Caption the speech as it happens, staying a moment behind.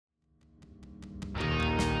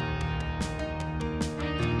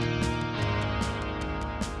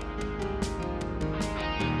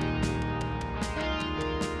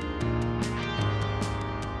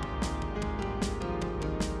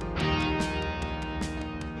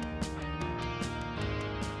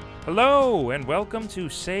Hello, and welcome to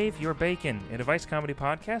Save Your Bacon, a device comedy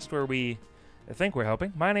podcast where we think we're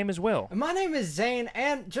helping. My name is Will. My name is Zane,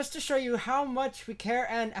 and just to show you how much we care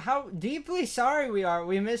and how deeply sorry we are,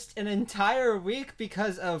 we missed an entire week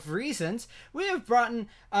because of reasons. We have brought in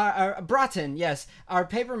our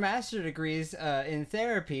paper master degrees in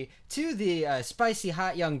therapy to the spicy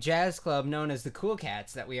hot young jazz club known as the Cool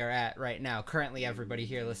Cats that we are at right now. Currently, everybody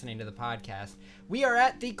here listening to the podcast. We are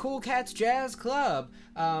at the Cool Cats Jazz Club,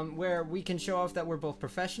 where we can show off that we're both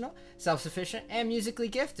professional, self-sufficient, and musically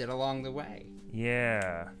gifted along the way.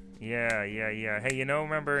 Yeah. Hey,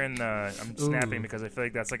 remember I'm snapping because I feel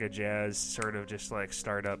like that's like a jazz sort of just like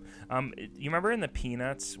startup. You remember in the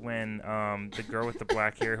Peanuts when the girl with the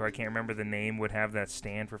black hair, who I can't remember the name, would have that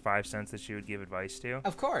stand for 5 cents that she would give advice to?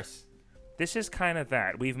 Of course. This is kind of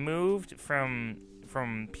that. We've moved from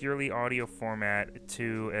purely audio format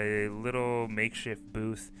to a little makeshift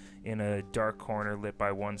booth in a dark corner lit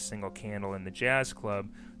by one single candle in the jazz club,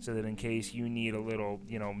 so that in case you need a little,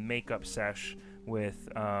 makeup sesh with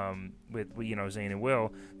Zane and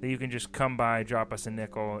Will, that you can just come by, drop us a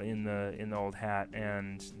nickel in the old hat,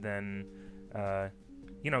 and then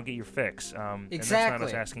get your fix. Exactly. And that's not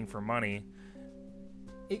us asking for money.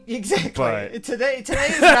 Exactly. But today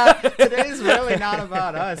is really not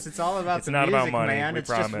about us. It's all about the music, about money, man. we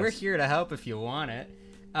promise. Just we're here to help if you want it.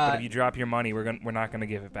 But if you drop your money, we're not gonna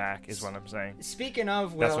give it back. Is what I'm saying. Speaking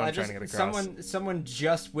of, That's Will, what I'm trying to get across. someone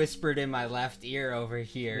just whispered in my left ear over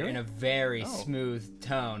here in a very smooth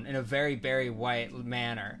tone, in a very Barry White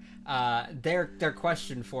manner. Their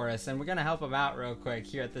question for us, and we're gonna help them out real quick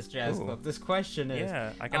here at this jazz club. This question is,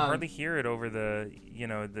 I can hardly hear it over the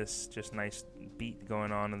this just nice beat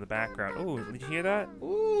going on in the background. Oh, did you hear that?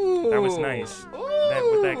 Ooh, that was nice.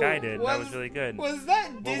 What that guy did, that was really good. Was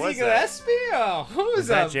that Dizzy was Gillespie? Oh, who's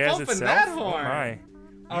that jazz bumping itself? that horn? Oh my!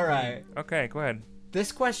 All right. Okay, go ahead.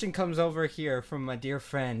 This question comes over here from my dear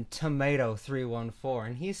friend Tomato314,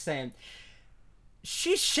 and he's saying,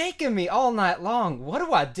 "She's shaking me all night long. What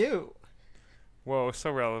do I do?" Whoa, so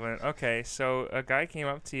relevant. Okay, so a guy came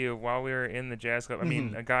up to you while we were in the jazz club. I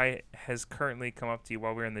mean, a guy has currently come up to you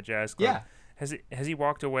while we were in the jazz club. Yeah. Has he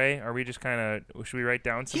walked away? Are we just kind of... Should we write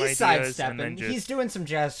down some He's ideas? sidestepping. And then just... He's doing some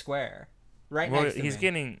jazz square. Next to he's me.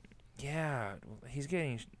 getting... Yeah, he's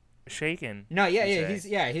getting shaken. No,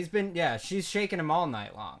 she's shaking him all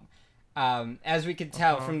night long. As we could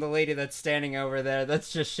tell from the lady that's standing over there,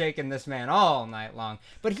 that's just shaking this man all night long.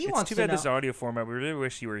 But he wants to know... It's too bad this audio format. We really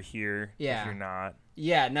wish you were here. Yeah. If you're not.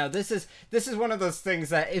 Yeah, no, this is one of those things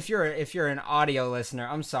that if you're an audio listener,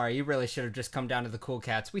 I'm sorry, you really should have just come down to the Cool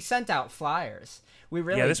Cats. We sent out flyers. We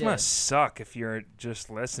really this did. must suck if you're just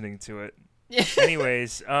listening to it.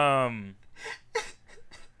 Anyways,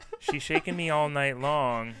 she's shaking me all night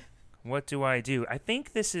long. What do I do? I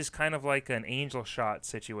think this is kind of like an angel shot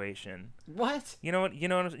situation. What? Do you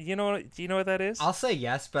know what that is? I'll say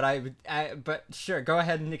yes, but but sure, go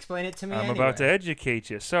ahead and explain it to me. I'm about to educate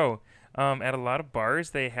you. So, at a lot of bars,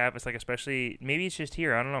 they have, it's like, especially, maybe it's just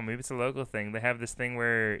here, I don't know, maybe it's a local thing. They have this thing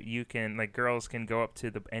where you can, like, girls can go up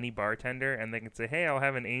to any bartender and they can say, "Hey, I'll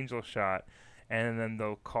have an angel shot," and then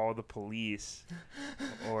they'll call the police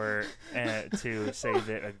or to say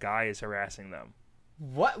that a guy is harassing them.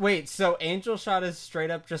 What? Wait, so angel shot is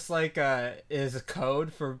straight up just like is a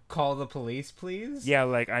code for call the police, please? Yeah,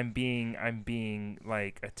 like I'm being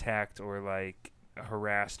like attacked or like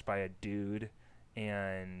harassed by a dude,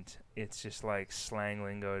 and it's just like slang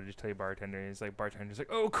lingo to just tell you bartender. And it's like bartender's like,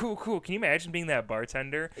 "Oh, cool. Can you imagine being that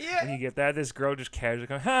bartender?" Yeah. And you get that, this girl just casually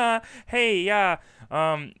going, "Ha, hey, yeah,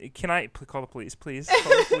 can I call the police, please?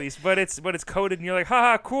 Call the police." But it's coded, and you're like,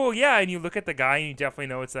 "Ha, cool, yeah." And you look at the guy, and you definitely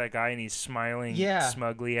know it's that guy, and he's smiling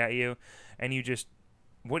smugly at you, and you just,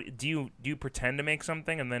 what do you pretend to make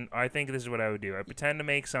something? And then I think this is what I would do. I pretend to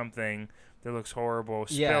make something that looks horrible,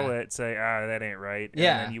 spill it, say, that ain't right. And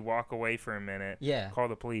then you walk away for a minute, call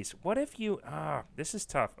the police. What if you, this is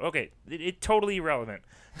tough. Okay, it totally irrelevant.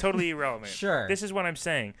 Totally irrelevant. Sure. This is what I'm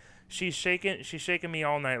saying. She's shaking me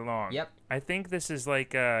all night long. Yep. I think this is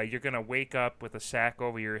like, you're going to wake up with a sack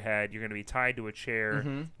over your head. You're going to be tied to a chair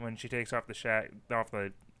when she takes off the shack,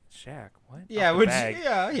 what? Yeah, off the bag.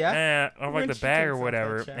 Off When like the she bag or takes off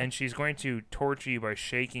whatever, that shack. and she's going to torture you by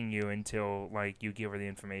shaking you until like you give her the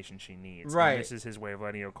information she needs. Right. And this is his way of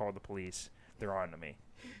letting you call the police. They're on to me.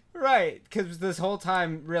 Right, because this whole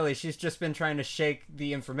time, really, she's just been trying to shake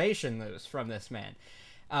the information loose from this man.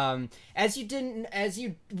 As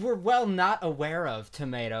you were well not aware of,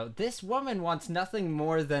 Tomato, this woman wants nothing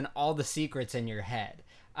more than all the secrets in your head.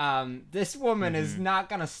 This woman is not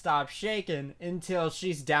gonna stop shaking until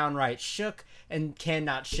she's downright shook and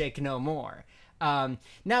cannot shake no more.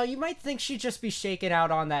 Now, you might think she'd just be shaking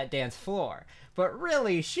out on that dance floor, but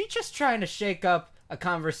really, she's just trying to shake up a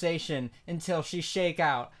conversation until she shake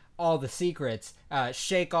out all the secrets,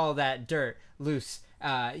 shake all that dirt loose.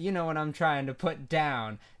 You know what I'm trying to put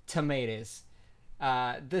down, tomatoes.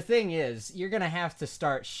 The thing is, you're gonna have to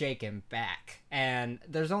start shaking back, and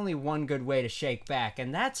there's only one good way to shake back,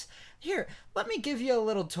 and that's here. Let me give you a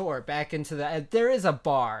little tour back into the. There is a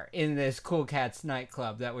bar in this Cool Cats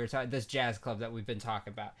nightclub that we were talking, this jazz club that we've been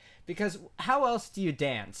talking about. Because how else do you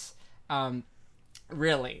dance?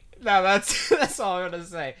 Really? No, that's all I'm gonna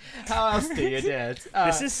say. How else do you dance?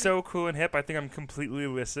 This is so cool and hip. I think I'm completely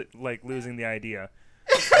losing the idea.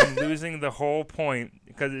 I'm losing the whole point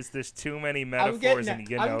because there's too many metaphors and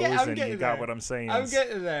you got what I'm saying. I'm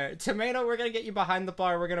getting there. Tomato, we're gonna get you behind the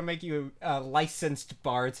bar. We're gonna make you a licensed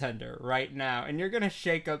bartender right now, and you're gonna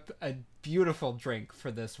shake up a beautiful drink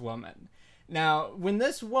for this woman. Now, when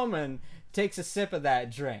this woman takes a sip of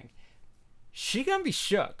that drink, she gonna be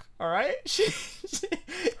shook. All right?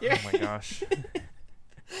 Oh my gosh.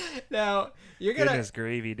 Now you're gonna. Goodness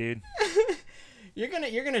gravy, dude. You're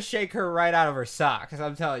gonna shake her right out of her socks.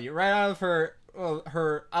 I'm telling you, right out of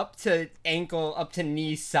her up to ankle, up to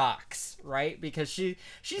knee socks, right? Because she's.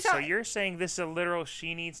 So you're saying this is a literal?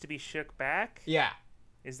 She needs to be shook back? Yeah.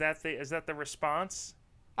 Is that the response?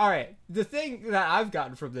 All right. The thing that I've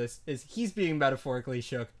gotten from this is he's being metaphorically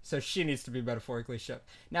shook, so she needs to be metaphorically shook.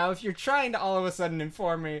 Now, if you're trying to all of a sudden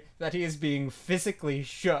inform me that he is being physically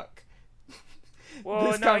shook.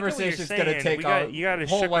 Well, this conversation's gonna take you gotta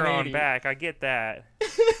shook her on back. I get that.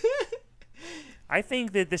 I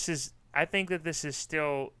think that this is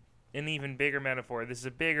still an even bigger metaphor. This is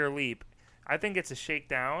a bigger leap. I think it's a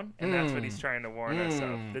shakedown, and that's what he's trying to warn us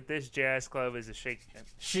of. That this jazz club is a shake.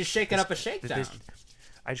 She's shaking up a shakedown.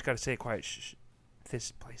 I just gotta say it quiet.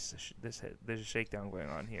 This place, there's a shakedown going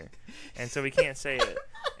on here, and so we can't say it.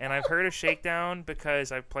 And I've heard of shakedown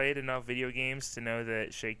because I've played enough video games to know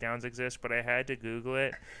that shakedowns exist, but I had to Google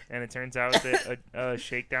it, and it turns out that a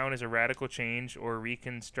shakedown is a radical change or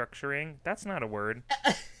reconstructuring. That's not a word.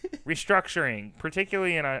 Restructuring,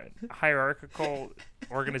 particularly in a hierarchical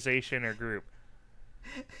organization or group.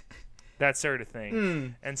 That sort of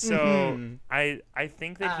thing. And so I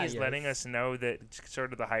think that he's letting us know that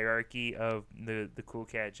sort of the hierarchy of the Cool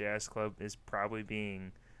Cat Jazz Club is probably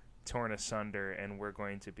being torn asunder, and we're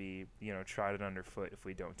going to be, trodden underfoot if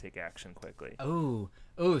we don't take action quickly. Oh,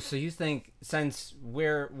 so you think since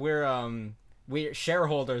we're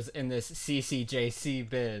shareholders in this CCJC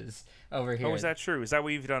biz over here. Oh, is that true? Is that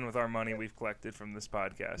what you've done with our money we've collected from this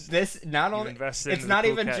podcast? This not only it's not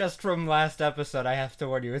even just from last episode, I have to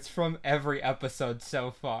warn you. It's from every episode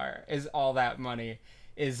so far. Is all that money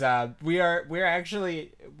is we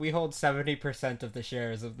hold 70% of the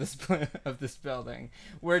shares of this building.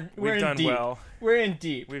 We've done deep. Well. We're in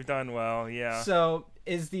deep. We've done well, yeah. So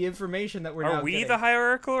is the information that we're now we getting... the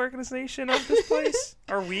hierarchical organization of this place?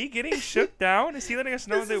 Are we getting shook down? Is he letting us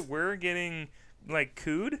know that we're getting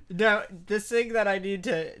cooed? No, this thing that I need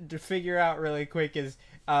to figure out really quick is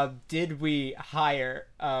did we hire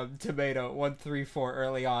Tomato 134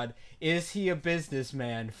 early on? Is he a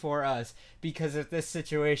businessman for us? Because if this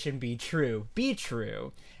situation be true,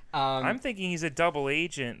 I'm thinking he's a double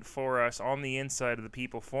agent for us on the inside of the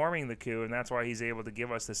people forming the coup, and that's why he's able to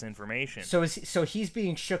give us this information. So he's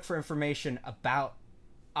being shook for information about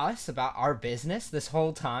us, about our business this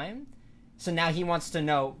whole time? So now he wants to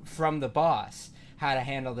know from the boss how to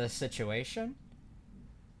handle this situation?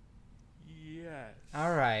 Yes.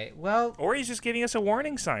 All right. Well, or he's just giving us a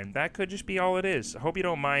warning sign. That could just be all it is. I hope you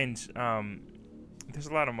don't mind. There's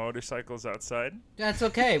a lot of motorcycles outside. That's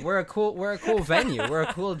okay. We're a cool venue. We're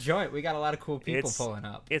a cool joint. We got a lot of cool people pulling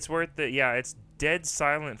up. It's worth it. Yeah, it's dead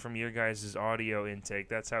silent from your guys' audio intake.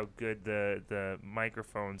 That's how good the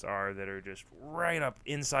microphones are that are just right up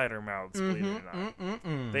inside our mouths, believe it or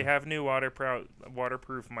not. They have new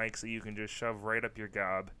waterproof mics that you can just shove right up your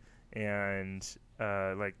gob and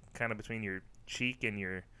kind of between your cheek and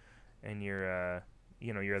your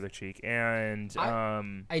your other cheek. And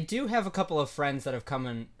I do have a couple of friends that have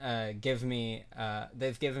come and give me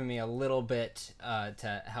they've given me a little bit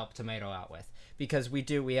to help Tomato out with, because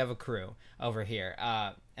we have a crew over here,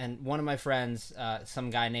 and one of my friends, some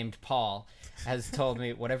guy named Paul, has told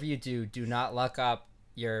me, whatever you do not lock up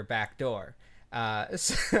your back door,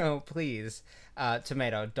 so please,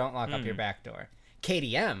 Tomato, don't lock up your back door.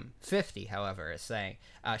 KDM 50, however, is saying,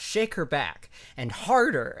 shake her back and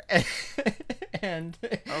harder. And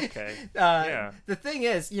okay, yeah. The thing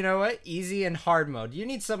is, you know what? Easy and hard mode. You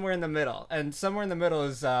need somewhere in the middle, and somewhere in the middle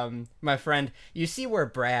is my friend. You see where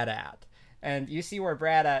Brad at? And you see where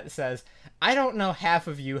Brad says, I don't know half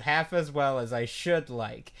of you half as well as I should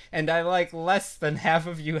like, and I like less than half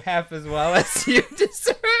of you half as well as you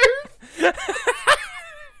deserve.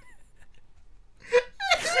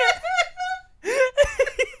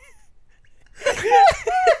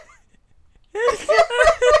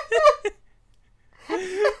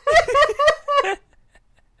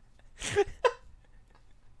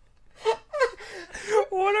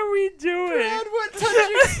 What are we doing? Brad, what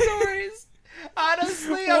touching stories.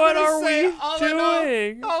 Honestly, I'm What gonna are say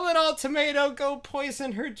we doing? all in all, tomato, go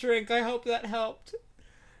poison her drink. I hope that helped.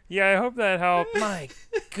 Yeah, I hope that helped. My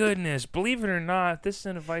goodness, believe it or not, this is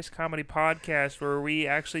an advice comedy podcast where we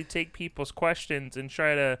actually take people's questions and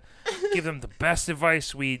try to give them the best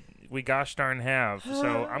advice we gosh darn have.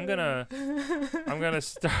 So I'm gonna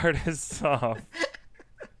start us off.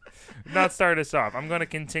 Not start us off. I'm gonna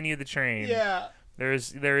continue the train. Yeah. There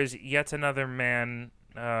is yet another man.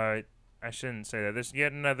 I shouldn't say that. There's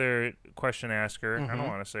yet another question asker. I don't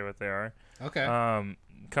want to say what they are. Okay.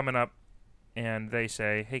 Coming up, and they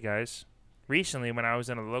say, "Hey guys, recently when I was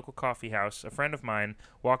in a local coffee house, a friend of mine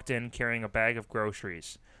walked in carrying a bag of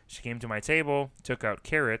groceries. She came to my table, took out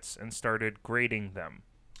carrots, and started grating them.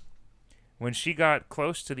 When she got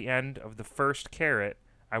close to the end of the first carrot,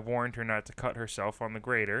 I warned her not to cut herself on the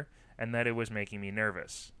grater and that it was making me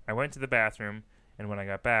nervous. I went to the bathroom, and when I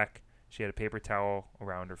got back, she had a paper towel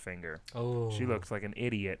around her finger. Oh. She looked like an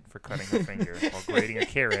idiot for cutting her finger while grating a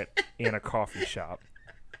carrot in a coffee shop.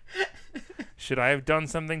 Should I have done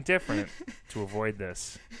something different to avoid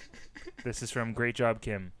this?" This is from Great Job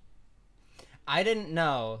Kim. I didn't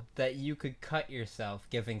know that you could cut yourself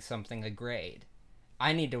giving something a grade.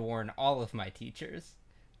 I need to warn all of my teachers.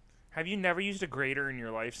 Have you never used a grater in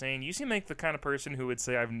your life, Zane? You seem like the kind of person who would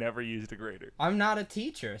say, I've never used a grater. I'm not a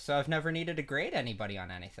teacher, so I've never needed to grade anybody on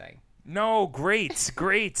anything. No, great,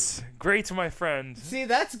 my friend. See,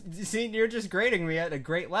 you're just grading me at a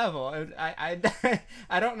great level. I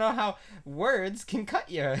don't know how words can cut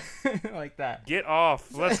you like that. Get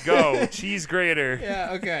off. Let's go. Cheese grater.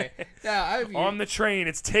 Yeah, okay. Yeah, On the train.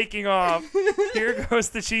 It's taking off. Here goes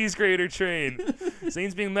the cheese grater train.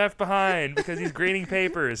 Zane's being left behind because he's grading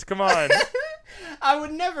papers. Come on. I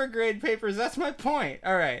would never grade papers. That's my point.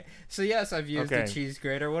 All right. So, yes, I've used Okay. a cheese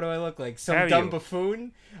grater. What do I look like? Some Have dumb you?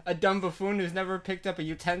 buffoon? A dumb buffoon who's never picked up a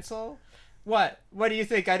utensil? What? What do you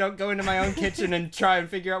think? I don't go into my own kitchen and try and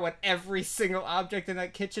figure out what every single object in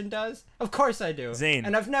that kitchen does? Of course I do. Zane,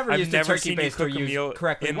 and I've never used a turkey baster used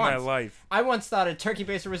correctly in once. my life. I once thought a turkey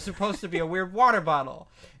baster was supposed to be a weird water bottle.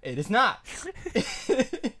 It is not.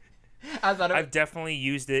 I thought I've definitely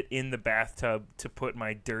used it in the bathtub to put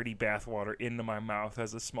my dirty bath water into my mouth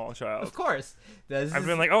as a small child. Of course. I've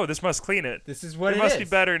been like, oh, this must clean it. This is what it it must is. be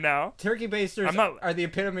better now. Turkey basters are the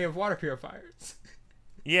epitome of water purifiers.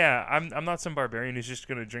 Yeah, I'm not some barbarian who's just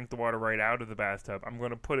going to drink the water right out of the bathtub. I'm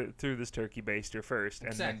going to put it through this turkey baster first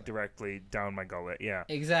and then directly down my gullet. Yeah.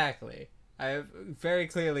 Exactly. I have very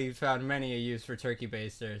clearly found many a use for turkey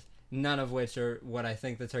basters, none of which are what I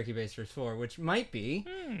think the turkey baster is for, which might be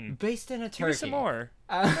based in a turkey. Give me some more.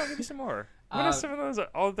 Give me some more. What are some of those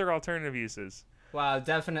other alternative uses? Well, I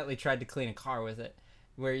definitely tried to clean a car with it,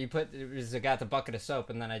 where I got the bucket of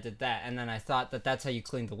soap, and then I did that, and then I thought that's how you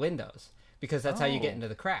clean the windows, because that's how you get into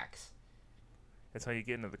the cracks. That's how you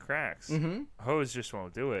get into the cracks. Mm-hmm. Hose just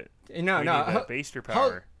won't do it. No, we need that baster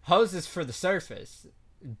power. Hose is for the surface.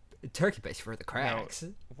 Turkey baster for the cracks.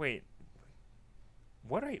 No, wait.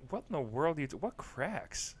 What in the world do you what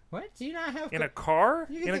cracks? What? Do you not have in a car?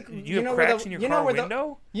 You have cracks in your car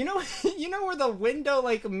window? You know where the window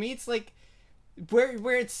like meets like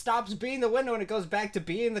where it stops being the window and it goes back to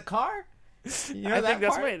being the car? You know I that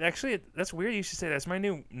think part? that's weird you should say that. That's my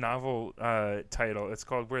new novel title. It's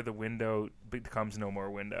called Where the Window Becomes No More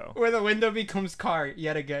Window. Where the window becomes car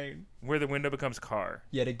yet again. Where the window becomes car.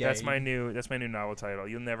 Yet again. That's my new novel title.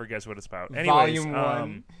 You'll never guess what it's about. Anyways, Volume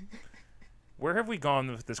 1. Where have we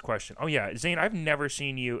gone with this question? Oh yeah, Zane, I've never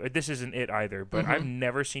seen you. This isn't it either, but I've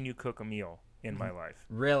never seen you cook a meal in my life.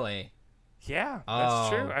 Really? Yeah, that's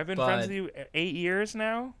true. I've been friends with you 8 years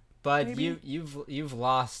now. But maybe? you've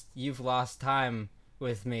lost time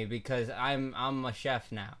with me because I'm a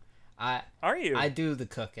chef now. Are you? I do the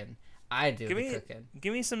cooking. Cooking.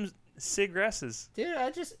 Give me some cigresses. Dude,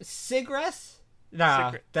 cigarettes?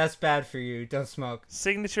 Nah, that's bad for you. Don't smoke.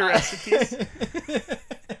 Signature recipes.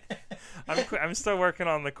 I'm still working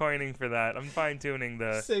on the coining for that. I'm fine tuning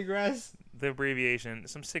the the abbreviation.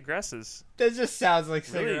 Some cigresses. That just sounds like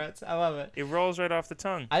Really? cigarettes. I love it. It rolls right off the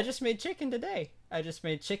tongue. I just made chicken today. I just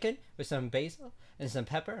made chicken with some basil and some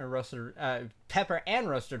pepper and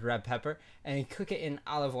roasted red pepper, and cook it in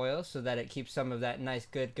olive oil so that it keeps some of that nice,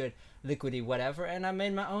 good liquidy whatever. And I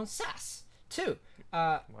made my own sauce too.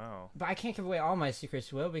 Wow. But I can't give away all my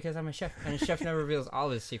secrets, Will, because I'm a chef, and a chef never reveals all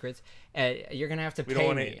his secrets. You're gonna have to We pay don't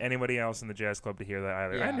want me. anybody else in the jazz club to hear that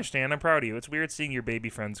either. Yeah. I understand. I'm proud of you. It's weird seeing your baby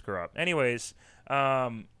friends grow up. Anyways,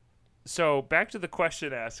 so back to the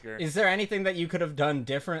question asker. Is there anything that you could have done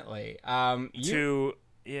differently?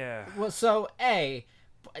 Yeah. Well, so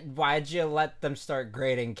why'd you let them start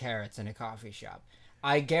grating carrots in a coffee shop?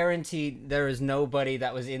 I guarantee there was nobody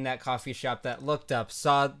that was in that coffee shop that looked up,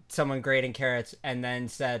 saw someone grating carrots, and then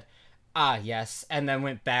said, "Ah, yes," and then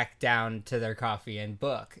went back down to their coffee and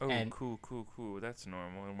book. Oh, and cool. That's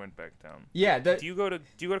normal. And went back down. yeah, Do you go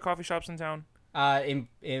to coffee shops in town?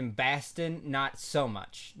 in Baston, not so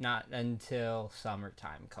much, not until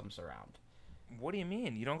summertime comes around. What do you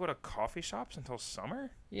mean? You don't go to coffee shops until summer?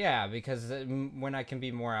 Yeah, because when I can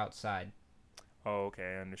be more outside. Oh,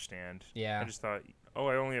 okay, I understand. Yeah. I just thought, I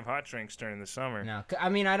only have hot drinks during the summer. No, I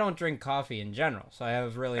mean I don't drink coffee in general, so I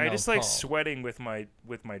have really no I just like pull. sweating with my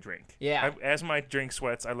drink. Yeah. As my drink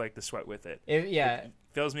sweats, I like to sweat with it. Yeah.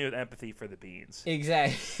 Fills me with empathy for the beans.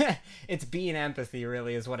 Exactly. It's bean empathy,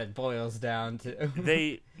 really, is what it boils down to.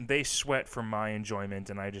 They sweat for my enjoyment,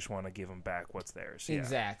 and I just want to give them back what's theirs. Yeah.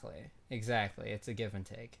 Exactly. It's a give and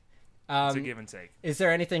take. It's a give and take. Is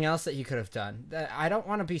there anything else that you could have done? I don't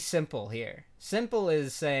want to be simple here. Simple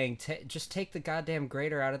is saying just take the goddamn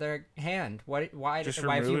grater out of their hand. Why Just have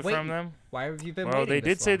you remove it waited? from them? Why have you been Well, waiting they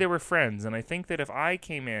did this say long? they were friends, and I think that if I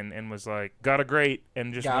came in and was like, got a grate,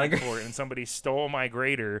 and just went for it, and somebody stole my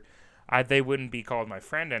grater, they wouldn't be called my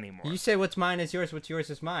friend anymore. You say what's mine is yours, what's yours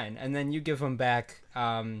is mine, and then you give them back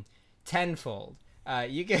tenfold.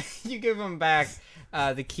 You give them back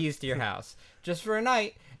the keys to your house just for a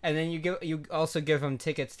night, and then you also give them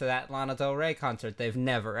tickets to that Lana Del Rey concert they've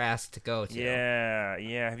never asked to go to.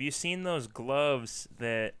 Yeah. Have you seen those gloves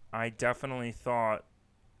that I definitely thought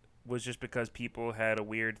was just because people had a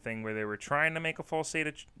weird thing where they were trying to make a full suit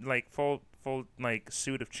of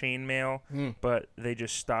chainmail, but they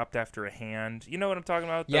just stopped after a hand. You know what I'm talking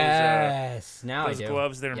about? Yes, now those I do.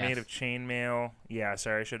 gloves that are Yes. made of chainmail. Yeah,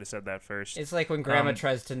 sorry, I should have said that first. It's like when Grandma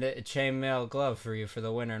tries to knit a chainmail glove for you for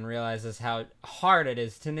the winter and realizes how hard it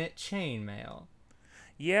is to knit chainmail.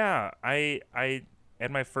 Yeah, I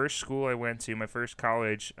at my first school I went to, my first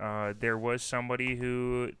college, there was somebody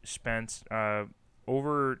who spent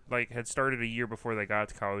had started a year before they got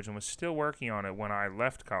to college and was still working on it when I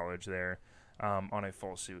left college there, on a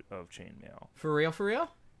full suit of chainmail. For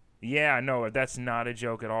real? Yeah, no, that's not a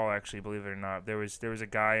joke at all, actually, believe it or not. There was a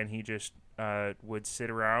guy, and he just would sit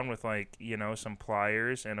around with, some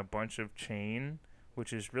pliers and a bunch of chain,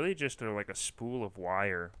 which is really just a spool of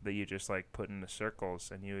wire that you just, put into circles,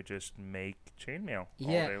 and you would just make chainmail all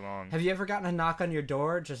day long. Have you ever gotten a knock on your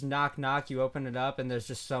door? Just knock, knock, you open it up, and there's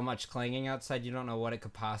just so much clanging outside, you don't know what it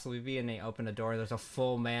could possibly be, and they open the door, there's a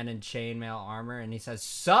full man in chainmail armor, and he says,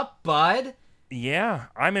 "Sup, bud?" Yeah,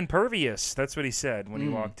 I'm impervious. That's what he said when he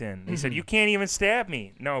walked in. He said, "You can't even stab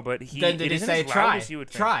me." No, but Then did he say, "Try,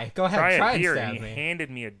 try, go ahead, try and here." stab And he me? handed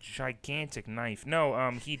me a gigantic knife. No,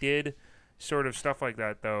 he did sort of stuff like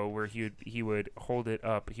that though, where he would hold it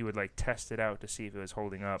up. He would test it out to see if it was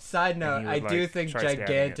holding up. Side and note, he I would, do think try stabbing it.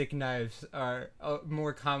 gigantic knives are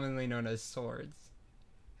more commonly known as swords.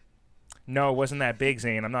 No, it wasn't that big,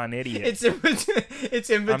 Zane. I'm not an idiot. It's in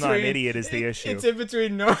between. I'm not an idiot is the issue. It's in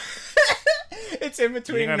between It's in You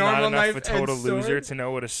between think I'm normal not knife enough a total and loser sword? to know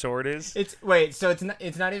what a sword is? So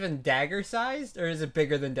it's not even dagger sized, or is it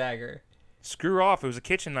bigger than dagger? Screw off. It was a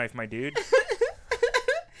kitchen knife, my dude.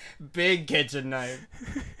 Big kitchen knife.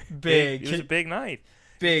 Big. It was a big knife.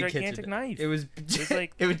 Big gigantic kitchen knife. It was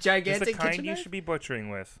like it was gigantic. It's the kind kitchen you knife? should be butchering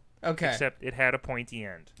with. Okay. Except it had a pointy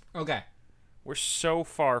end. Okay. We're so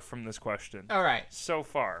far from this question. All right. So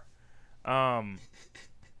far. I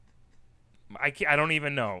don't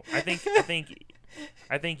even know. I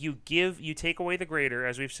think you take away the grater,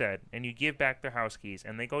 as we've said, and you give back their house keys,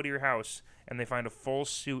 and they go to your house and they find a full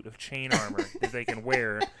suit of chain armor that they can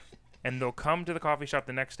wear, and they'll come to the coffee shop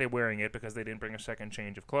the next day wearing it because they didn't bring a second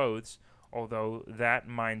change of clothes. Although that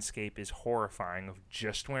mindscape is horrifying of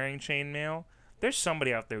just wearing chainmail. There's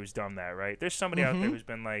somebody out there who's done that, right? There's somebody out there who's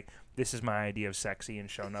been like, "This is my idea of sexy," and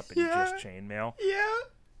shown up in just chainmail.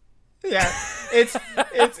 Yeah,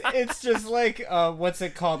 it's just like what's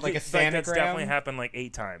it called? Like a sanagram. That's definitely happened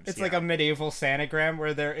 8 times. It's like a medieval sanagram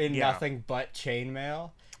where they're in Yeah. nothing but chainmail.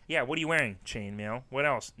 Yeah, what are you wearing? Chainmail. What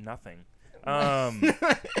else? Nothing.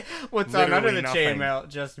 What's on under the Literally chainmail?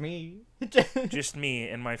 Just me. Just me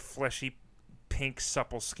and my fleshy pink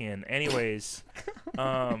supple skin. Anyways,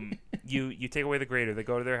 you take away the grater. They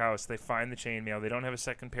go to their house. They find the chainmail. They don't have a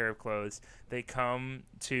second pair of clothes. They come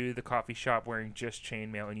to the coffee shop wearing just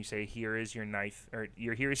chainmail, and you say, "Here is your knife, or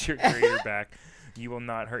here is your grater back. You will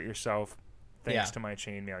not hurt yourself. Thanks to my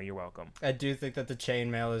chainmail. You're welcome." I do think that the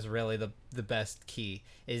chainmail is really the best key.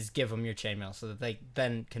 Is give them your chainmail so that they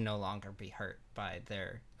then can no longer be hurt by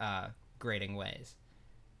their grating ways.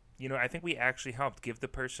 You know, I think we actually helped give the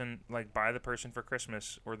person, like, buy the person for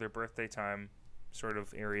Christmas or their birthday time sort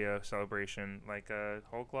of area celebration, like a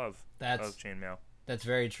whole glove of chainmail. That's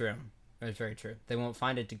very true. That's very true. They won't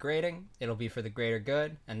find it degrading. It'll be for the greater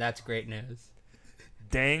good, and that's great news.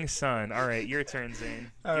 Dang, son. All right, your turn,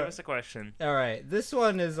 Zane. Give us a question. All right, this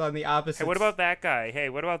one is on the opposite. Hey, what about that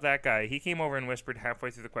guy? He came over and whispered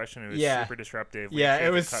halfway through the question. It was super disruptive.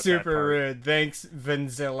 It was super rude. Thanks,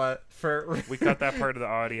 Vinzilla, for... We cut that part of the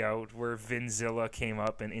audio where Vinzilla came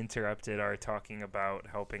up and interrupted our talking about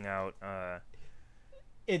helping out...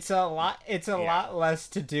 It's a lot less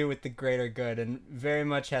to do with the greater good and very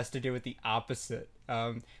much has to do with the opposite.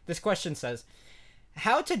 This question says...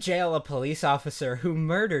 How to jail a police officer who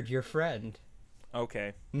murdered your friend?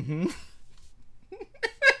 Okay. Mm-hmm.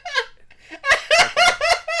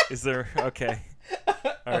 Is there... Okay.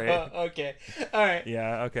 All right. Okay. All right.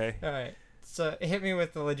 Yeah, okay. All right. So hit me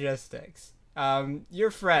with the logistics. Your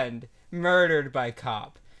friend murdered by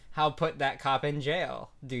cop. How put that cop in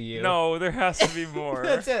jail, do you? No, there has to be more.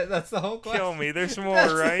 That's it. That's the whole question. Kill me. There's more,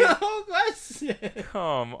 That's right? the whole question.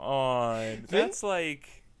 Come on. That's like...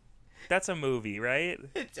 That's a movie, right?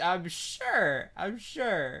 I'm sure.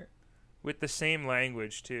 With the same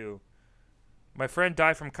language, too. My friend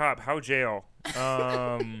died from cop. How jail?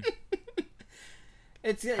 How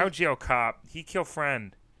jail cop? He kill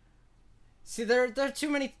friend. See, there are too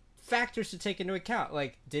many factors to take into account.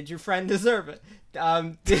 Like, did your friend deserve it?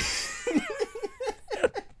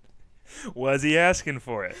 Was he asking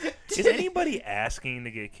for it? Is anybody asking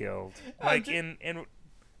to get killed? Like, the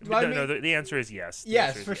answer is yes.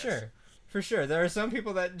 Yes, for sure. For sure. There are some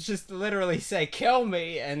people that just literally say, kill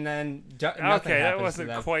me, and then nothing happens that wasn't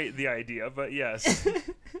to them. quite the idea, but yes.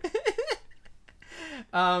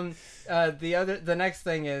 The next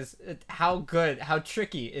thing is, how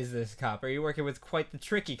tricky is this cop? Are you working with quite the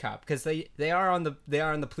tricky cop? Because they are on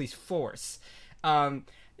the police force.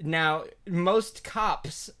 Now, most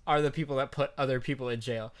cops are the people that put other people in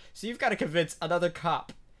jail. So you've got to convince another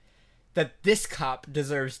cop that this cop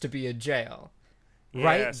deserves to be in jail. Yeah,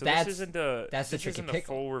 right? So this isn't a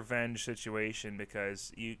full revenge situation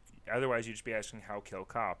because otherwise you'd just be asking how kill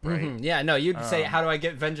cop, right? Mm-hmm. Yeah, no, you'd say, how do I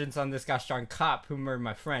get vengeance on this gosh darn cop who murdered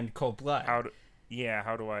my friend, cold blood? How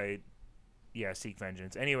do I seek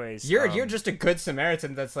vengeance? Anyways, you're just a good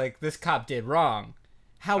Samaritan that's like, this cop did wrong.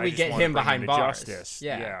 How we get him behind bars? Justice.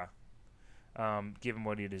 Yeah. Give him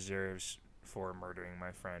what he deserves for murdering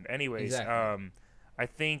my friend. Anyways, exactly. I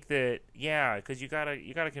think that because you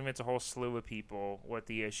gotta convince a whole slew of people what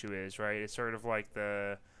the issue is, right? It's sort of like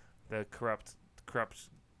the corrupt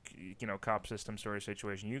cop system sort of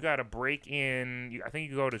situation. You gotta break in. I think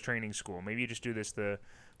you go to training school. Maybe you just do this the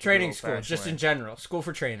training school, just in general. School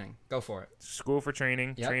for training. Go for it. School for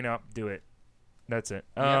training. Yep. Train up. Do it. That's it.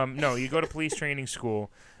 Yep. No, you go to police training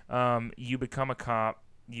school. You become a cop.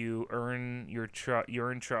 You earn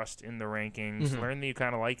trust in the rankings. Mm-hmm. Learn that you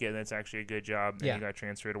kind of like it, and that's actually a good job. And you got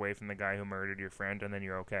transferred away from the guy who murdered your friend, and then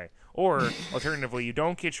you're okay. Or alternatively, you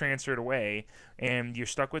don't get transferred away, and you're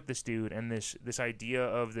stuck with this dude. And this idea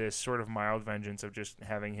of this sort of mild vengeance of just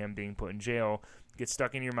having him being put in jail gets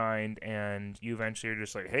stuck in your mind, and you eventually are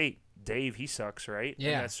just like, "Hey, Dave, he sucks, right?"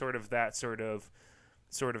 Yeah. And that's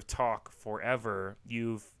sort of talk forever.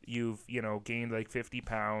 You've gained like 50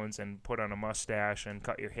 pounds and put on a mustache and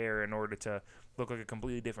cut your hair in order to look like a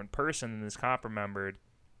completely different person than this cop remembered.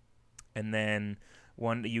 And then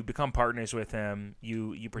when you become partners with him,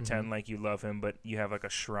 you pretend like you love him, but you have like a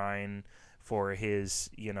shrine for his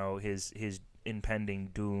impending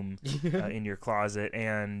doom in your closet.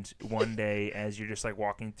 And one day, as you're just like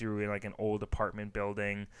walking through like an old apartment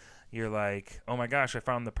building, you're like, oh my gosh, I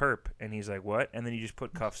found the perp. And he's like, what? And then you just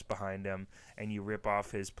put cuffs behind him and you rip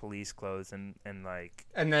off his police clothes and have him like,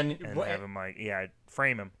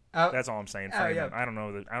 frame him. That's all I'm saying. Frame him. I don't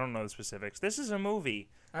know the specifics. This is a movie.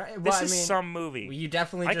 This is some movie. You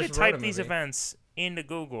definitely I could type these events into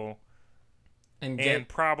Google and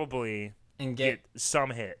probably get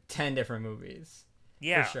some hit. 10 different movies.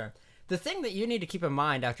 Yeah. For sure. The thing that you need to keep in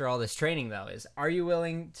mind after all this training, though, is are you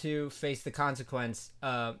willing to face the consequence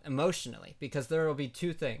emotionally? Because there will be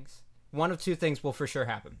two things. One of two things will for sure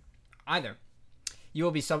happen. Either you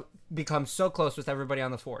will become so close with everybody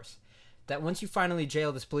on the force that once you finally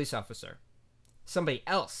jail this police officer, somebody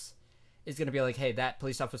else is going to be like, hey, that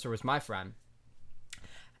police officer was my friend.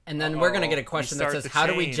 And then we're going to get a question that says, how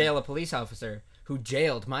do we jail a police officer who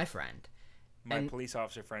jailed my friend? My police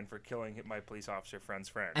officer friend for killing my police officer friend's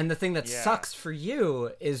friend. And the thing that sucks for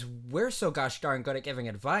you is we're so gosh darn good at giving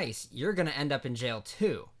advice, you're going to end up in jail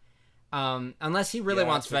too. Unless he really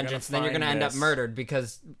wants vengeance, then you're going to end up murdered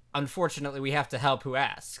because, unfortunately, we have to help who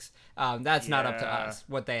asks. That's not up to us,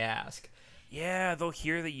 what they ask. Yeah, they'll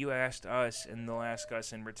hear that you asked us, and they'll ask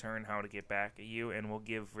us in return how to get back at you, and we'll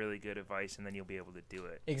give really good advice, and then you'll be able to do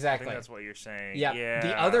it. Exactly. I think that's what you're saying. Yeah.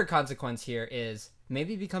 The other consequence here is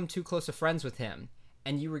maybe become too close of friends with him,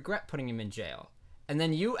 and you regret putting him in jail. And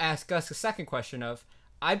then you ask us a second question of,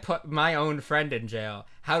 I put my own friend in jail.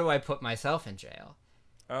 How do I put myself in jail?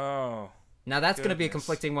 Oh. Now that's going to be a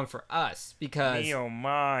conflicting one for us, because... Me, oh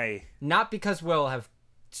my. Not because we'll have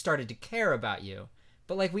started to care about you,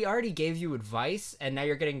 but like we already gave you advice, and now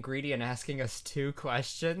you're getting greedy and asking us 2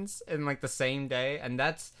 questions in like the same day, and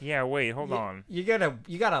that's... Yeah, wait, hold on. You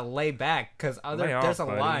gotta lay back, because there's a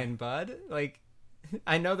line, bud. Like,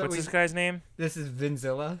 I know that What's this guy's name? This is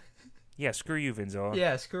Vinzilla. Yeah, screw you, Vinzilla.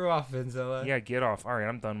 Yeah, screw off, Vinzilla. Yeah, get off. All right,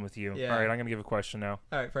 I'm done with you. Yeah. All right, I'm gonna give a question now.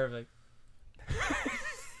 All right, perfect.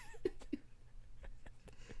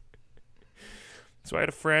 So I had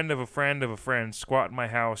a friend of a friend of a friend squat in my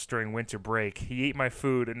house during winter break. He ate my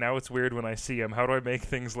food, and now it's weird when I see him. How do I make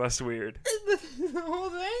things less weird? The whole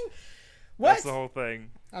thing? What? That's the whole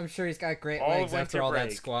thing. I'm sure he's got great All legs of after all winter that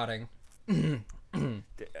break. squatting.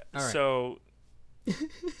 So,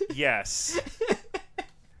 yes.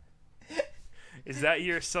 Is that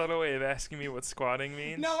your subtle way of asking me what squatting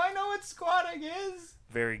means? No, I know what squatting is.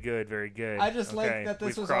 Very good, very good. I just like that this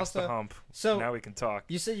We've was crossed also... the hump. So now we can talk.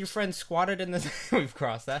 You said your friend squatted in the... We've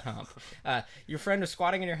crossed that hump. Your friend was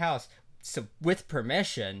squatting in your house. So with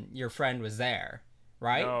permission, your friend was there,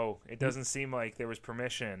 right? No, it doesn't seem like there was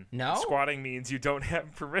permission. No? Squatting means you don't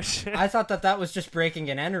have permission. I thought that was just breaking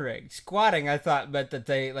and entering. Squatting, I thought, meant that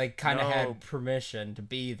they like kind of No. had permission to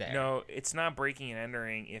be there. No, it's not breaking and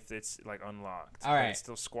entering if it's like unlocked. All right. But it's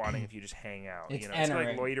still squatting if you just hang out. It's It's like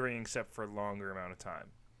entering. loitering except for a longer amount of time.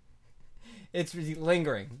 It's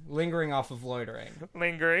lingering off of loitering.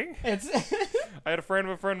 Lingering? It's I had a friend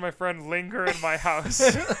of a friend, my friend, linger in my house.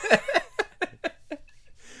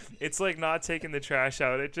 It's like not taking the trash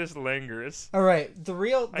out. It just lingers. all right.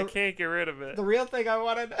 I can't get rid of it. The real thing I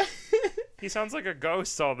wanted. He sounds like a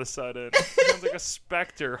ghost all of a sudden. He sounds like a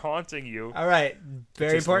specter haunting you. All right.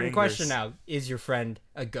 Very just important lingers. question now. Is your friend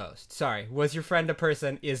a ghost? Sorry. Was your friend a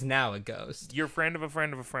person? Is now a ghost? Your friend of a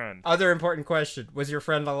friend of a friend. Other important question. Was your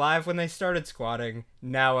friend alive when they started squatting?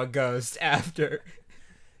 Now a ghost after?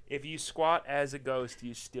 If you squat as a ghost,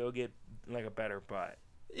 you still get like a better butt.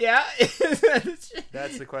 Yeah.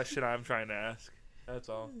 That's the question I'm trying to ask. That's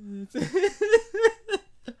all.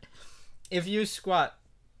 If you squat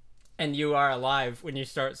and you are alive when you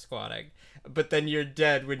start squatting, but then you're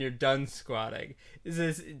dead when you're done squatting,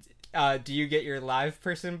 do you get your live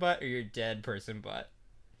person butt or your dead person butt?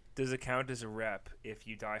 Does it count as a rep if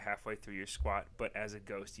you die halfway through your squat, but as a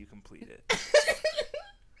ghost you complete it?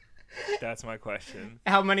 That's my question.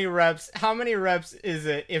 How many reps is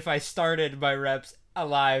it if I started my reps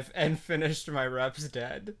alive and finished my reps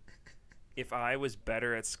dead? If I was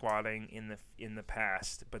better at squatting in the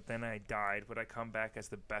past, but then I died, would I come back as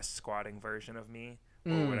the best squatting version of me?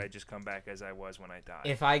 Or would I just come back as I was when I died?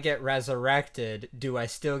 If I get resurrected, do I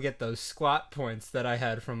still get those squat points that I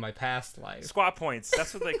had from my past life? Squat points.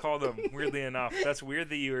 That's what they call them, weirdly enough. That's weird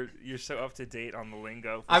that you're so up to date on the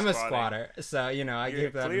lingo for I'm a squatting. squatter, so, I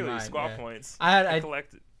keep that in Clearly, mind. squat yeah. points. I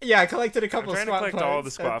collected. Yeah, I collected a couple I'm trying to squat collect points all the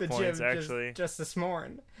squat at the points, gym actually. just this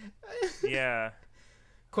morning. Yeah.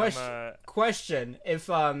 Question: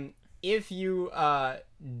 If you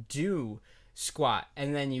do squat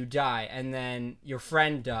and then you die and then your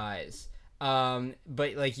friend dies,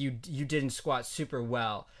 but like you didn't squat super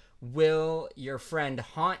well, will your friend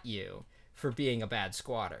haunt you for being a bad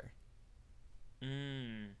squatter?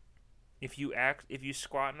 If you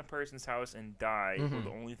squat in a person's house and die, well, the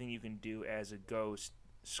only thing you can do as a ghost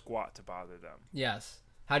squat to bother them. Yes.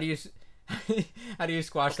 How do you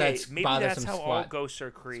squash Okay, that maybe bothersome that's how squat? all ghosts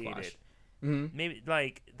are created. Mm-hmm. Maybe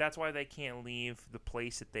that's why they can't leave the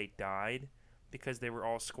place that they died, because they were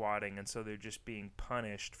all squatting, and so they're just being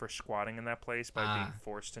punished for squatting in that place by being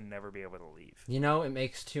forced to never be able to leave. It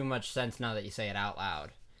makes too much sense now that you say it out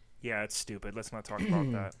loud. Yeah, it's stupid. Let's not talk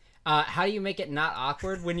about that. How do you make it not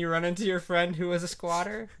awkward when you run into your friend who was a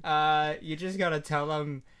squatter? You just gotta tell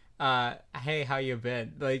them, hey, how you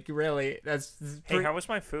been? Like, really, Hey, how was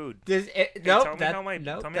my food? Nope. Tell me how my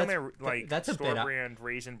that's a store bit brand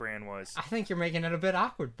raisin bran was. I think you're making it a bit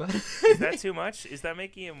awkward, bud. Is that too much? Is that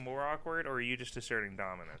making it more awkward, or are you just asserting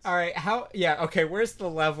dominance? All right, okay, where's the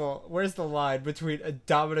line between a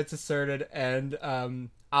dominance asserted and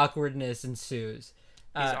awkwardness ensues?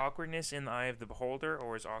 Is awkwardness in the eye of the beholder,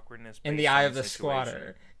 or is awkwardness in the eye of the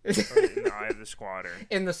squatter? In the eye of the squatter.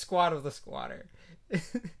 In the squat of the squatter.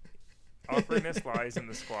 Awkwardness lies in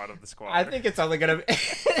the squat of the squatter. I think it's only gonna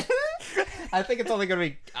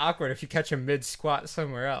be awkward if you catch him mid squat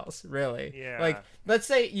somewhere else. Really. Yeah. Like, let's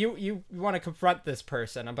say you want to confront this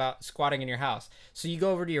person about squatting in your house, so you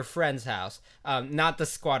go over to your friend's house, not the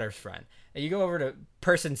squatter's friend. You go over to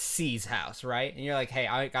person C's house, right? And you're like, hey,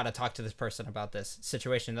 I gotta talk to this person about this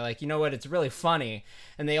situation. They're like, you know what? It's really funny.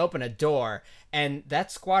 And they open a door, and that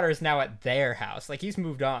squatter is now at their house. Like, he's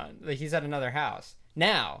moved on. Like, he's at another house.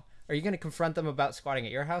 Now, are you going to confront them about squatting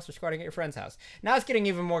at your house or squatting at your friend's house? Now it's getting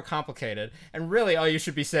even more complicated. And really, all you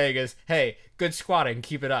should be saying is, hey, good squatting,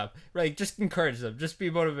 keep it up. Like, just encourage them. Just be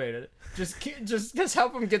motivated. Just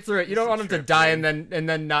help them get through it. You don't want them to die and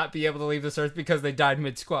then not be able to leave this earth because they died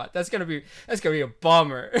mid squat. That's gonna be a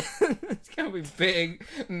bummer. It's gonna be big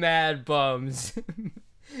mad bums. Oh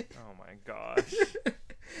my gosh.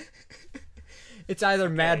 It's either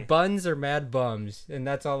mad buns or mad bums, and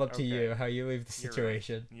that's all up to you how you leave the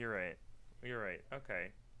situation. You're right. Okay.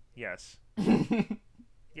 Yes.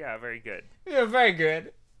 Yeah, very good. Yeah, very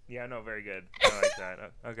good. Yeah, no, very good. I like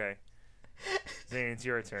that. Okay. Zane, it's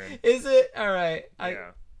your turn. Is it? All right.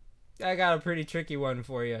 Yeah. I got a pretty tricky one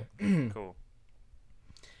for you. Cool.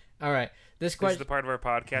 All right. This is the part of our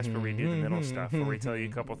podcast where we do the middle stuff, where we tell you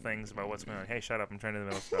a couple things about what's going on. Hey, shut up. I'm trying to do the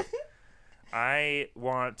middle stuff. I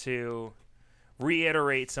want to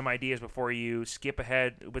reiterate some ideas before you skip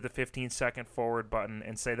ahead with the 15-second forward button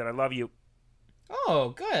and say that I love you.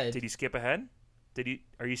 Oh, good. Did you skip ahead?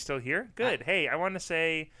 Are you still here? Good. Hey, I want to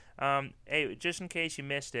say, hey, just in case you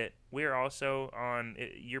missed it, we're also on.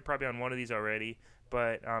 You're probably on one of these already,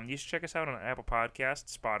 but you should check us out on Apple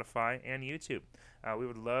Podcasts, Spotify, and YouTube. We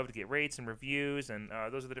would love to get rates and reviews, and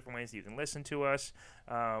those are the different ways that you can listen to us.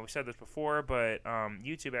 We said this before, but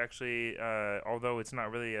YouTube actually, although it's not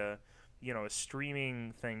really a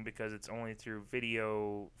streaming thing because it's only through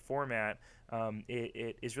video format,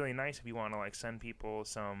 it is really nice if you want to like send people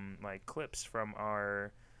some like clips from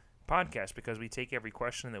our podcast, because we take every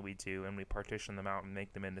question that we do and we partition them out and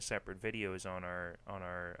make them into separate videos on our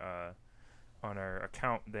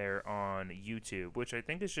account there on YouTube, which I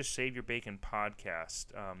think is just Save Your Bacon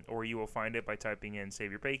Podcast, or you will find it by typing in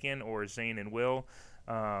Save Your Bacon or Zane and Will,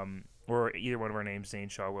 or either one of our names, Zane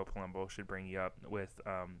Shaw, Will Palumbo, should bring you up with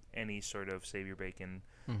any sort of Save Your Bacon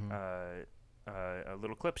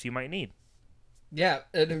little clips you might need. Yeah,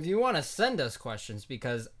 and if you want to send us questions,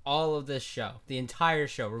 because all of this show, the entire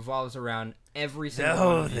show, revolves around every single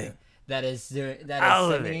one of you that is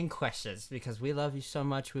sending in questions, because we love you so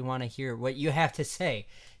much. We want to hear what you have to say.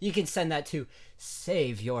 You can send that to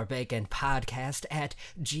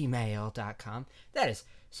saveyourbaconpodcast@gmail.com. That is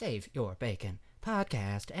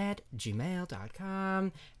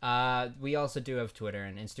saveyourbaconpodcast@gmail.com. We also do have Twitter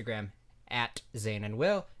and Instagram @Zane and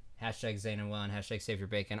Will. Hashtag Zane and Will and hashtag Save Your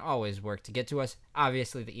Bacon always work to get to us.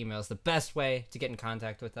 Obviously, the email is the best way to get in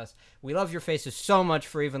contact with us. We love your faces so much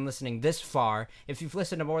for even listening this far. If you've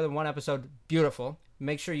listened to more than one episode, beautiful.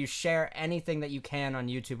 Make sure you share anything that you can on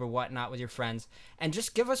YouTube or whatnot with your friends. And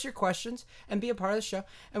just give us your questions and be a part of the show.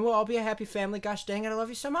 And we'll all be a happy family. Gosh dang it, I love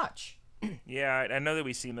you so much. Yeah, I know that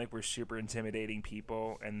we seem like we're super intimidating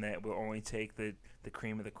people and that we'll only take the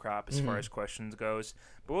cream of the crop as far as questions goes,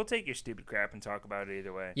 but we'll take your stupid crap and talk about it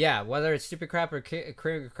either way. Yeah, whether it's stupid crap or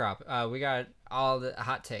cream of the crop, we got all the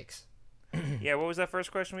hot takes. Yeah, what was that first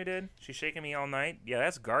question we did? She's shaking me all night. Yeah,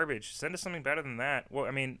 that's garbage. Send us something better than that. Well,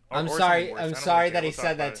 I mean, I'm sorry that he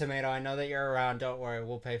said that, Tomato. I know that you're around. Don't worry,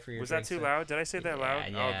 we'll pay for your. Was that too loud? Did I say that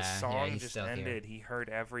loud? Yeah, the song just Here. ended. He heard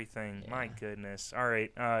everything. Yeah. My goodness. All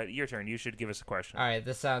right, your turn. You should give us a question. All right,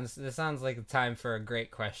 this sounds like the time for a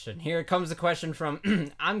great question. Here comes the question from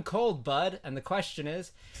I'm cold, bud, and the question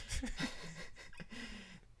is.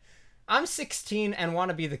 I'm 16 and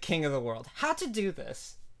want to be the king of the world. How to do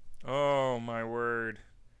this? Oh, my word.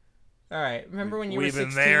 All right. Remember when you were 16? We've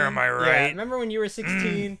been there, am I right? Yeah, remember when you were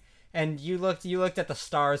 16 and you looked at the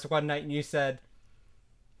stars one night and you said,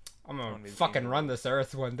 I'm going to fucking run this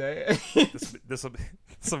earth one day. This will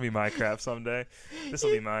be my crap someday. This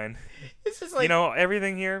will be mine. It's just like,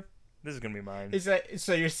 everything here, this is going to be mine. It's like,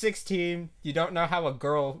 so you're 16, you don't know how a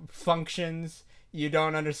girl functions. You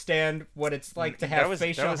don't understand what it's like to have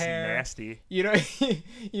facial hair. That was nasty. You know.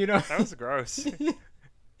 That was gross.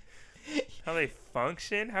 How they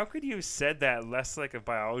function? How could you have said that less like a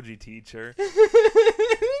biology teacher?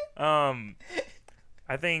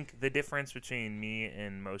 I think the difference between me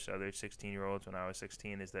and most other 16-year-olds when I was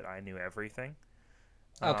 16 is that I knew everything.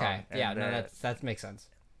 Okay. Yeah. No, that makes sense.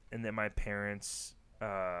 And that my parents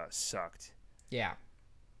sucked. Yeah.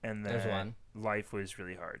 And There's that one. life was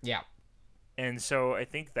really hard. Yeah. And so I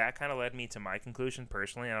think that kind of led me to my conclusion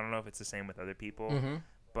personally. I don't know if it's the same with other people, Mm-hmm.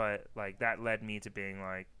 but like that led me to being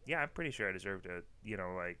like, yeah, I'm pretty sure I deserve to,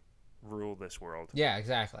 like rule this world. Yeah,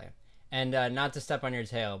 exactly. And not to step on your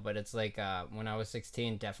tail, but it's like when I was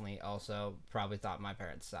 16, definitely also probably thought my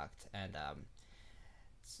parents sucked, and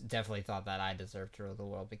definitely thought that I deserved to rule the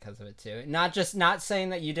world because of it too. Not saying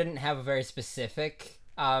that you didn't have a very specific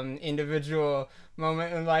individual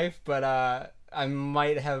moment in life, but I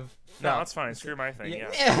might have felt... No, that's fine. Screw my thing.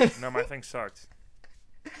 Yeah. No, my thing sucked.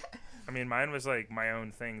 I mean, mine was like my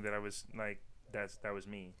own thing that I was like, that was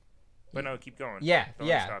me. But no, keep going. Yeah, Don't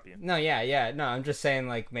yeah. stop you. No, yeah. No, I'm just saying,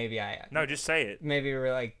 like, maybe No, just say it. maybe we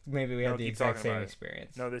had the keep exact talking same about it.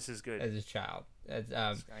 experience. No, this is good. As a child.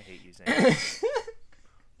 I hate you saying it.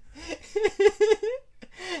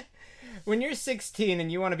 When you're 16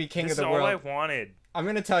 and you want to be king This of the is world, all I wanted. I'm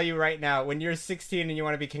gonna tell you right now. When you're 16 and you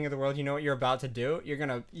want to be king of the world, you know what you're about to do. You're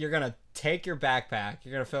gonna take your backpack.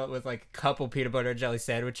 You're gonna fill it with like a couple peanut butter and jelly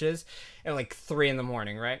sandwiches at like 3 a.m,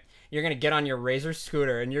 right? You're gonna get on your Razor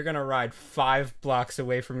scooter and you're gonna ride 5 blocks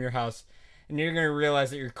away from your house, and you're gonna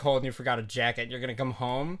realize that you're cold and you forgot a jacket. You're gonna come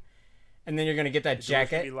home, and then you're gonna get that The door's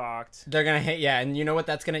jacket. gonna be locked. They're gonna hit, yeah, and you know what?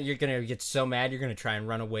 You're gonna get so mad. You're gonna try and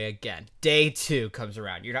run away again. Day 2 comes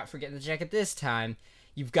around. You're not forgetting the jacket this time.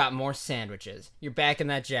 You've got more sandwiches. You're back in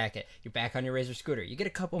that jacket. You're back on your Razor scooter. You get a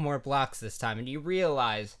couple more blocks this time, and you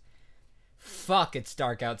realize, fuck, it's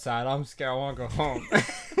dark outside. I'm scared. I want to go home.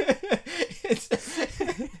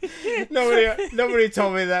 Nobody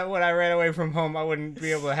told me that when I ran away from home, I wouldn't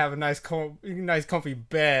be able to have a nice comfy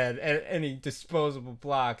bed at any disposable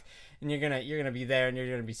block. And you're gonna be there, and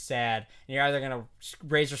you're gonna be sad. And you're either gonna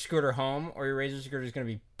Razor scooter home, or your Razor scooter is gonna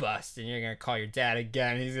be bust, and you're gonna call your dad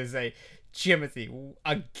again. And he's gonna say, Timothy,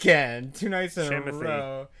 again, 2 nights in a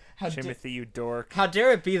row. Timothy, you dork. How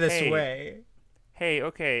dare it be this way? Hey,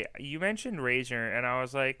 okay, you mentioned Razor, and I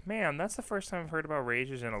was like, man, that's the first time I've heard about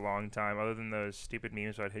Razors in a long time, other than those stupid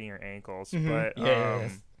memes about hitting your ankles. Mm-hmm. But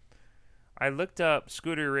I looked up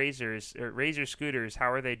Razor scooters,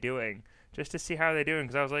 how are they doing, just to see how they're doing,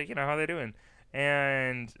 because I was like, how are they doing?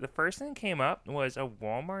 And the first thing that came up was a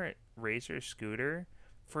Walmart Razor scooter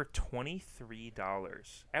for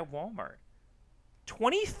 $23 at Walmart.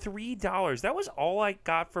 $23. That was all I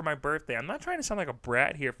got for my birthday. I'm not trying to sound like a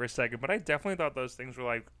brat here for a second, but I definitely thought those things were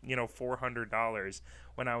like, $400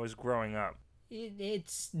 when I was growing up. It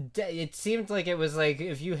seemed like it was like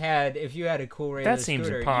if you had a cool Razor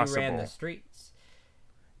scooter, impossible. You ran the streets.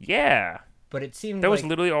 Yeah. But it seemed that was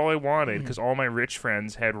literally all I wanted, because all my rich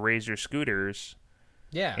friends had Razor scooters.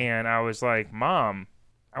 Yeah. And I was like, Mom,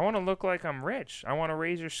 I want to look like I'm rich. I want a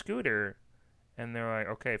Razor scooter. And they're like,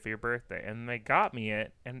 okay, for your birthday. And they got me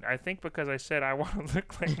it. And I think because I said I want to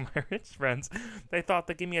look like my rich friends, they thought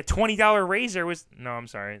that giving me a $20 Razor was... No, I'm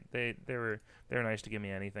sorry. They were nice to give me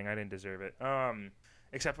anything. I didn't deserve it.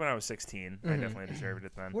 Except when I was 16. I definitely deserved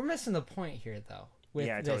it then. We're missing the point here, though. With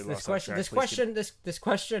yeah, I totally this question. This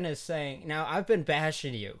question is saying, now I've been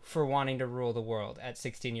bashing you for wanting to rule the world at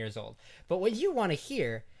 16 years old. But what you want to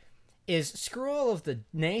hear is screw all of the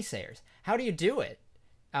naysayers. How do you do it?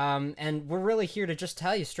 And we're really here to just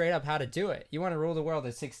tell you straight up how to do it. You want to rule the world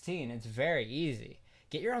at 16. It's very easy.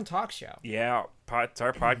 Get your own talk show. Yeah,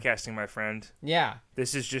 start podcasting, my friend. Yeah.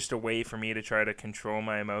 This is just a way for me to try to control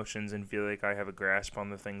my emotions and feel like I have a grasp on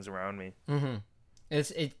the things around me. Mm-hmm.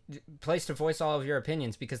 It's a place to voice all of your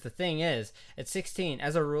opinions, because the thing is, at 16,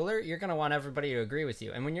 as a ruler, you're going to want everybody to agree with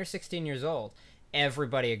you. And when you're 16 years old,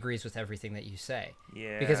 everybody agrees with everything that you say.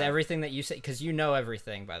 Yeah. Because everything that you say, because you know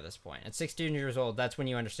everything by this point. At 16 years old, that's when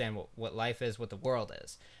you understand what life is, what the world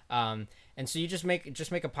is. And so you just make a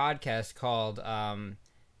podcast called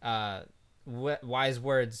Wise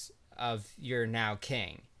Words of Your Now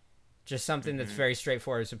King. Just something that's very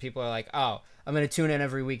straightforward, so people are like, oh, I'm going to tune in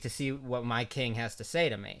every week to see what my king has to say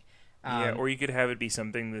to me. Yeah, or you could have it be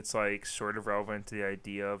something that's like sort of relevant to the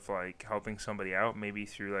idea of like helping somebody out, maybe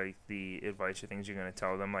through like the advice or things you're going to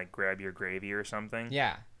tell them, like grab your gravy or something.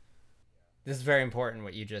 Yeah. This is very important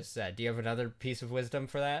what you just said. Do you have another piece of wisdom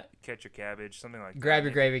for that? Catch your cabbage, something like that. Grab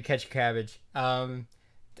your gravy, catch your cabbage. Don't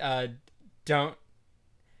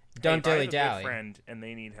dilly dally. If I have a good friend and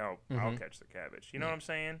they need help, I'll catch the cabbage. You know what I'm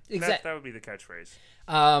saying? Exactly. That would be the catchphrase.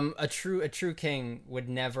 A true king would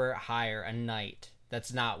never hire a knight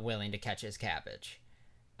that's not willing to catch his cabbage.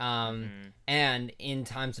 And in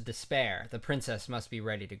times of despair, the princess must be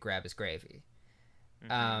ready to grab his gravy.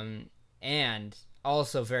 And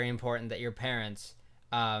also very important that your parents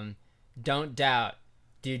don't doubt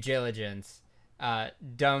due diligence.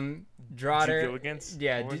 Dumb Drotter. Due diligence?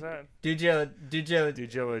 Yeah. What was that? Due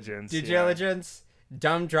diligence. Due diligence.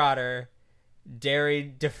 Dumb Drotter. Dairy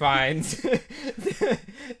defines.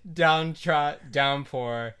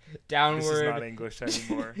 Downpour. Downward. This is not English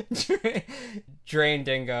anymore. Drain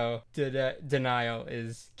dingo. Denial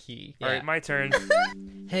is key. Yeah. All right, my turn.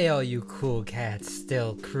 Hey, all you cool cats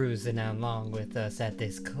still cruising along with us at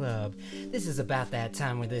this club. This is about that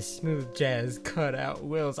time when this smooth jazz cut out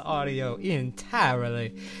Will's audio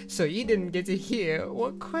entirely, so you didn't get to hear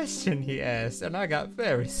what question he asked, and I got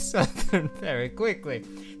very southern very quickly.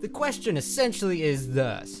 The question essentially is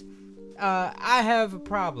thus. I have a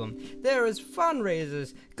problem. There is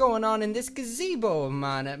fundraisers going on in this gazebo of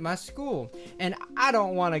mine at my school, and I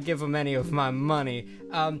don't want to give them any of my money.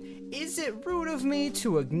 Is it rude of me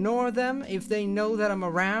to ignore them if they know that I'm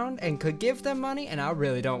around and could give them money and I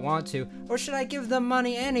really don't want to? Or should I give them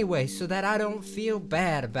money anyway so that I don't feel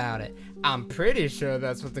bad about it? I'm pretty sure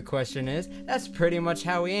that's what the question is. That's pretty much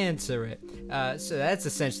how we answer it. So that's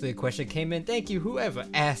essentially the question that came in. Thank you, whoever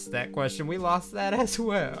asked that question. We lost that as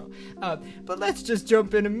well. But let's just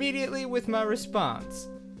jump in immediately with my response.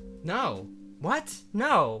 No. What?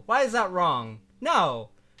 No. Why is that wrong?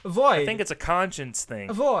 No. Avoid. I think it's a conscience thing.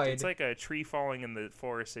 Avoid. It's like a tree falling in the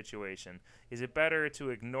forest situation. Is it better to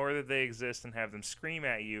ignore that they exist and have them scream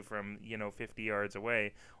at you from, 50 yards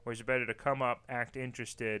away? Or is it better to come up, act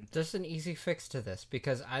interested? There's an easy fix to this,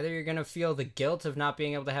 because either you're going to feel the guilt of not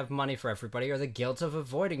being able to have money for everybody or the guilt of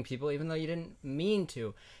avoiding people even though you didn't mean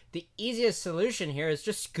to. The easiest solution here is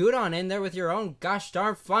just scoot on in there with your own gosh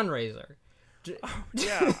darn fundraiser.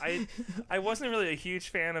 Yeah, I wasn't really a huge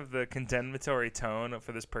fan of the condemnatory tone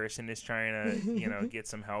for this person who's trying to, get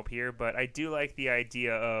some help here. But I do like the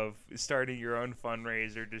idea of starting your own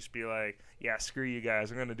fundraiser. Just be like, yeah, screw you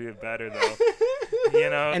guys. We're going to do it better, though.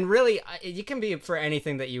 And really, it can be for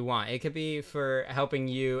anything that you want. It could be for helping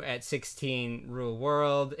you at 16 rule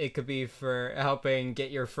world. It could be for helping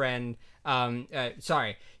get your friend,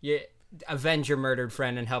 avenge your murdered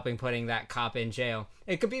friend and helping putting that cop in jail.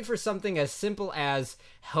 It could be for something as simple as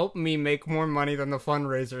help me make more money than the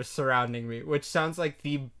fundraisers surrounding me, which sounds like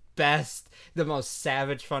the most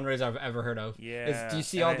savage fundraiser I've ever heard of. Yeah. Do you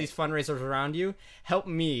see all these fundraisers around you? Help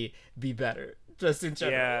me be better, just in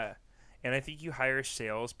general. Yeah. And I think you hire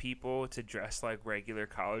salespeople to dress like regular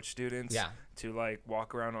college students. Yeah. To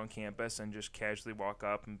walk around on campus and just casually walk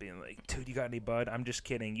up and being like, dude, you got any bud? I'm just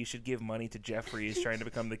kidding. You should give money to Jeffrey. He's trying to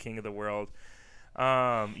become the king of the world.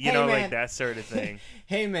 That sort of thing.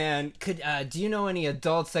 Hey man, do you know any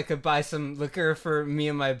adults that could buy some liquor for me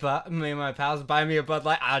and my pals? Buy me a Bud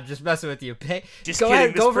Light. I'm just messing with you. Go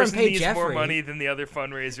ahead, go over and pay needs Jeffrey more money than the other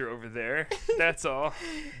fundraiser over there. That's all.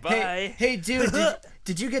 Bye. Hey dude,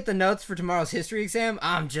 did you get the notes for tomorrow's history exam?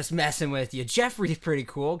 I'm just messing with you. Jeffrey's pretty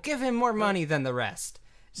cool. Give him more money than the rest.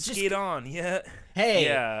 Skate on, yeah. Hey,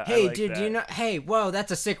 like dude, that. Hey, whoa,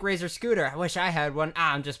 that's a sick Razor scooter. I wish I had one.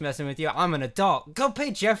 I'm just messing with you. I'm an adult. Go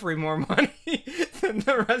pay Jeffrey more money than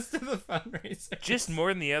the rest of the fundraiser. Just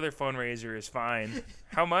more than the other fundraiser is fine.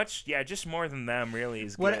 How much? Yeah, just more than them really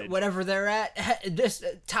is good. Whatever they're at, just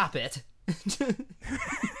top it.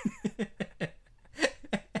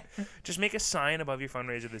 Just make a sign above your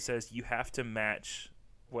fundraiser that says you have to match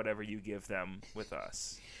whatever you give them with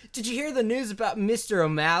us. Did you hear the news about Mr.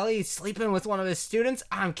 O'Malley sleeping with one of his students?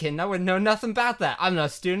 I'm kidding. I would know nothing about that. I'm not a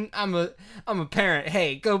student. I'm a parent.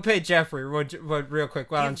 Hey, go pay Jeffrey real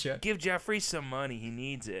quick. Why don't you? Give Jeffrey some money. He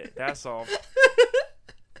needs it. That's all.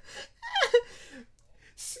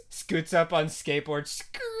 Scoots up on skateboard.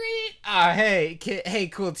 Screet. Hey,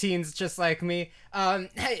 cool teens just like me.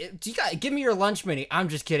 Hey, give me your lunch money. I'm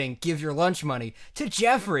just kidding. Give your lunch money to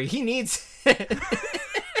Jeffrey. He needs it.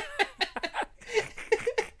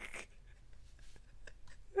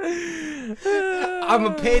 I'm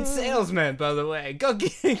a paid salesman, by the way. Go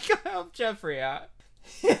help Jeffrey out.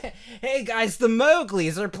 Hey guys, the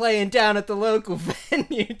Mowglis are playing down at the local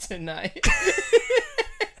venue tonight.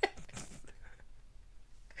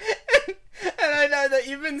 And I know that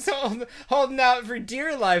you've been holding out for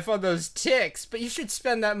dear life on those ticks, but you should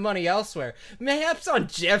spend that money elsewhere. Mayhaps on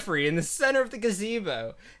Jeffrey in the center of the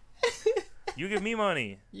gazebo. You give me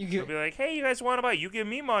money. You'll be like, hey, you guys want to buy? You give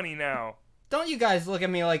me money now. Don't you guys look at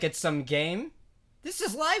me like it's some game. This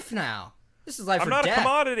is life now. This is life or death. I'm not a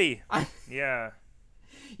commodity. Yeah.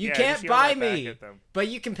 You can't buy me, but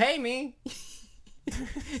you can pay me.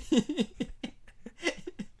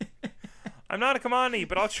 I'm not a commodity,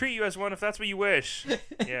 but I'll treat you as one if that's what you wish.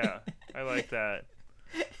 Yeah, I like that.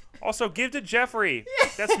 Also, give to Jeffrey.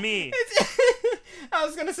 That's me. I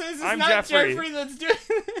was gonna say, this is I'm not Jeffrey that's doing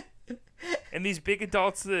it. And these big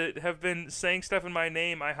adults that have been saying stuff in my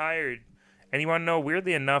name, I hired. And you want to know?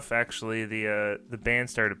 Weirdly enough, actually, the band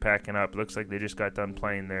started packing up. It looks like they just got done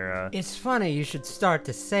playing their. It's funny you should start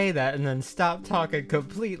to say that and then stop talking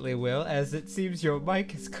completely, Will, as it seems your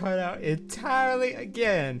mic is cut out entirely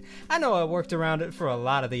again. I know I worked around it for a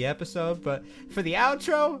lot of the episode, but for the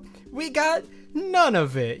outro, we got none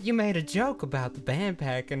of it. You made a joke about the band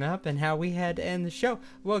packing up and how we had to end the show.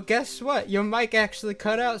 Well, guess what? Your mic actually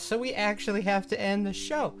cut out, so we actually have to end the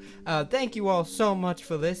show. Thank you all so much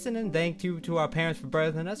for listening. Thank you to our parents for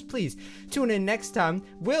birthing us. Please tune in next time.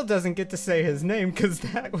 Will doesn't get to say his name because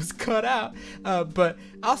that was cut out, but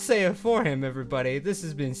I'll say it for him, everybody. This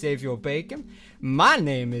has been Save Your Bacon. My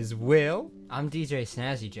name is Will. I'm DJ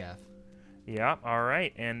Snazzy Jeff. Yeah, all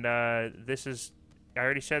right. And this is... I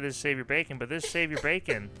already said this is Save Your Bacon, but this is Save Your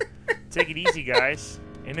Bacon. Take it easy, guys.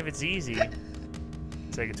 And if it's easy,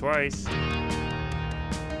 take it twice.